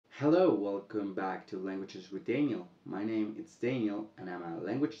Hello, welcome back to Languages with Daniel. My name is Daniel and I'm a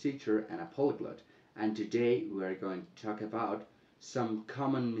language teacher and a polyglot. And today we are going to talk about some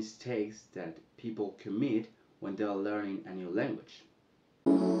common mistakes that people commit when they are learning a new language.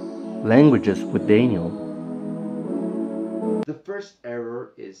 Languages with Daniel. The first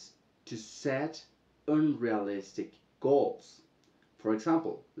error is to set unrealistic goals. For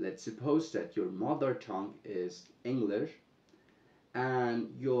example, let's suppose that your mother tongue is English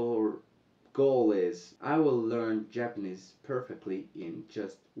and your goal is I will learn Japanese perfectly in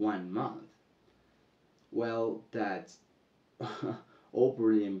just 1 month. Well, that's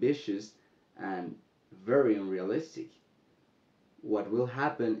overly ambitious and very unrealistic. What will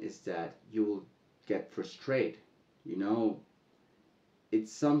happen is that you will get frustrated. You know,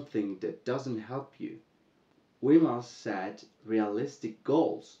 it's something that doesn't help you. We must set realistic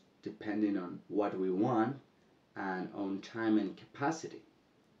goals depending on what we want and on time and capacity.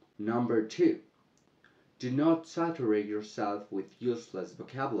 Number two, do not saturate yourself with useless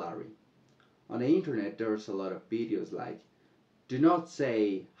vocabulary. On the internet, there's a lot of videos like, do not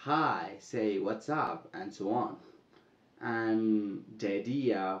say hi, say what's up, and so on. And the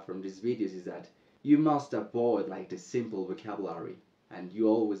idea from these videos is that you must avoid like the simple vocabulary and you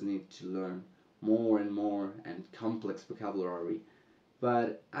always need to learn more and more and complex vocabulary.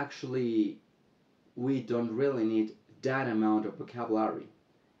 But actually, we don't really need that amount of vocabulary.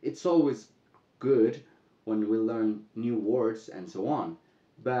 It's always good when we learn new words and so on,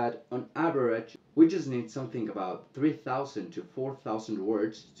 but on average, we just need something about 3,000 to 4,000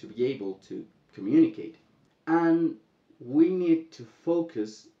 words to be able to communicate. And we need to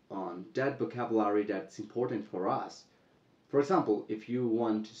focus on that vocabulary that's important for us. For example, if you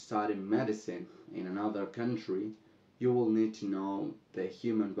want to study medicine in another country, you will need to know the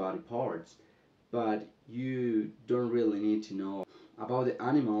human body parts, but you don't really need to know about the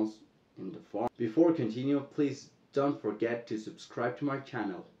animals in the farm. Before continue, please don't forget to subscribe to my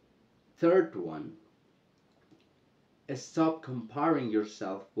channel. Third one, stop comparing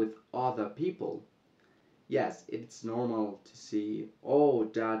yourself with other people. Yes, it's normal to see, oh,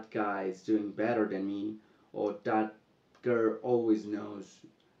 that guy is doing better than me, or that girl always knows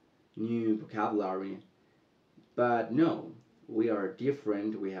new vocabulary. But no, we are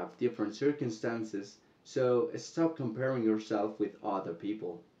different, we have different circumstances, so stop comparing yourself with other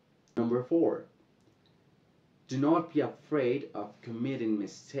people. Number four, do not be afraid of committing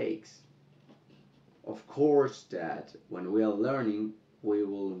mistakes. Of course that when we are learning, we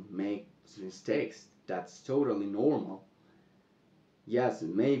will make mistakes. That's totally normal. Yes,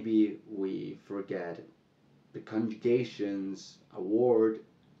 maybe we forget the conjugations, a word,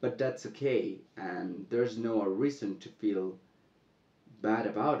 but that's okay, and there's no reason to feel bad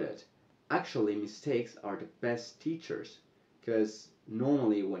about it. Actually, mistakes are the best teachers, because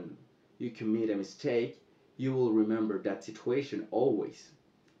normally when you commit a mistake, you will remember that situation always.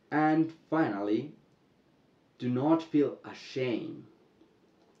 And finally, do not feel ashamed.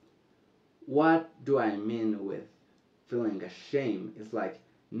 What do I mean with feeling ashamed? It's like,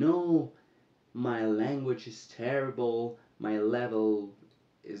 no, my language is terrible, my level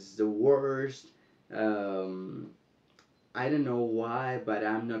is the worst, I don't know why, but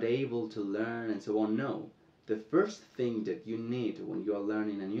I'm not able to learn, and so on. No. The first thing that you need when you are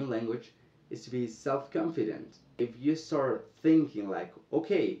learning a new language is to be self-confident. If you start thinking like,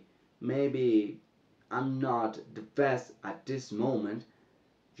 okay, maybe I'm not the best at this moment,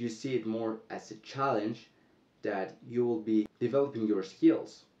 you see it more as a challenge that you will be developing your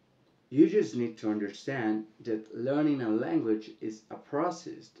skills. You just need to understand that learning a language is a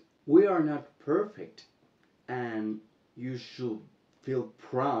process. We are not perfect, and you should feel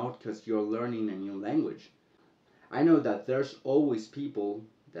proud because you're learning a new language. I know that there's always people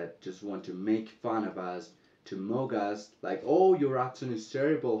that just want to make fun of us, to mock us, like, oh, your accent is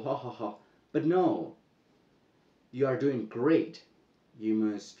terrible, ha ha ha. But no, you are doing great. You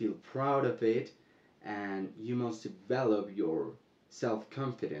must feel proud of it and you must develop your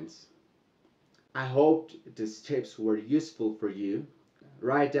self-confidence. I hope these tips were useful for you.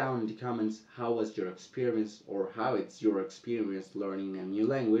 Write down in the comments how was your experience or how it's your experience learning a new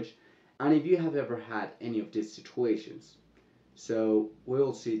language and if you have ever had any of these situations. So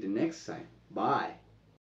we'll see you the next time. Bye.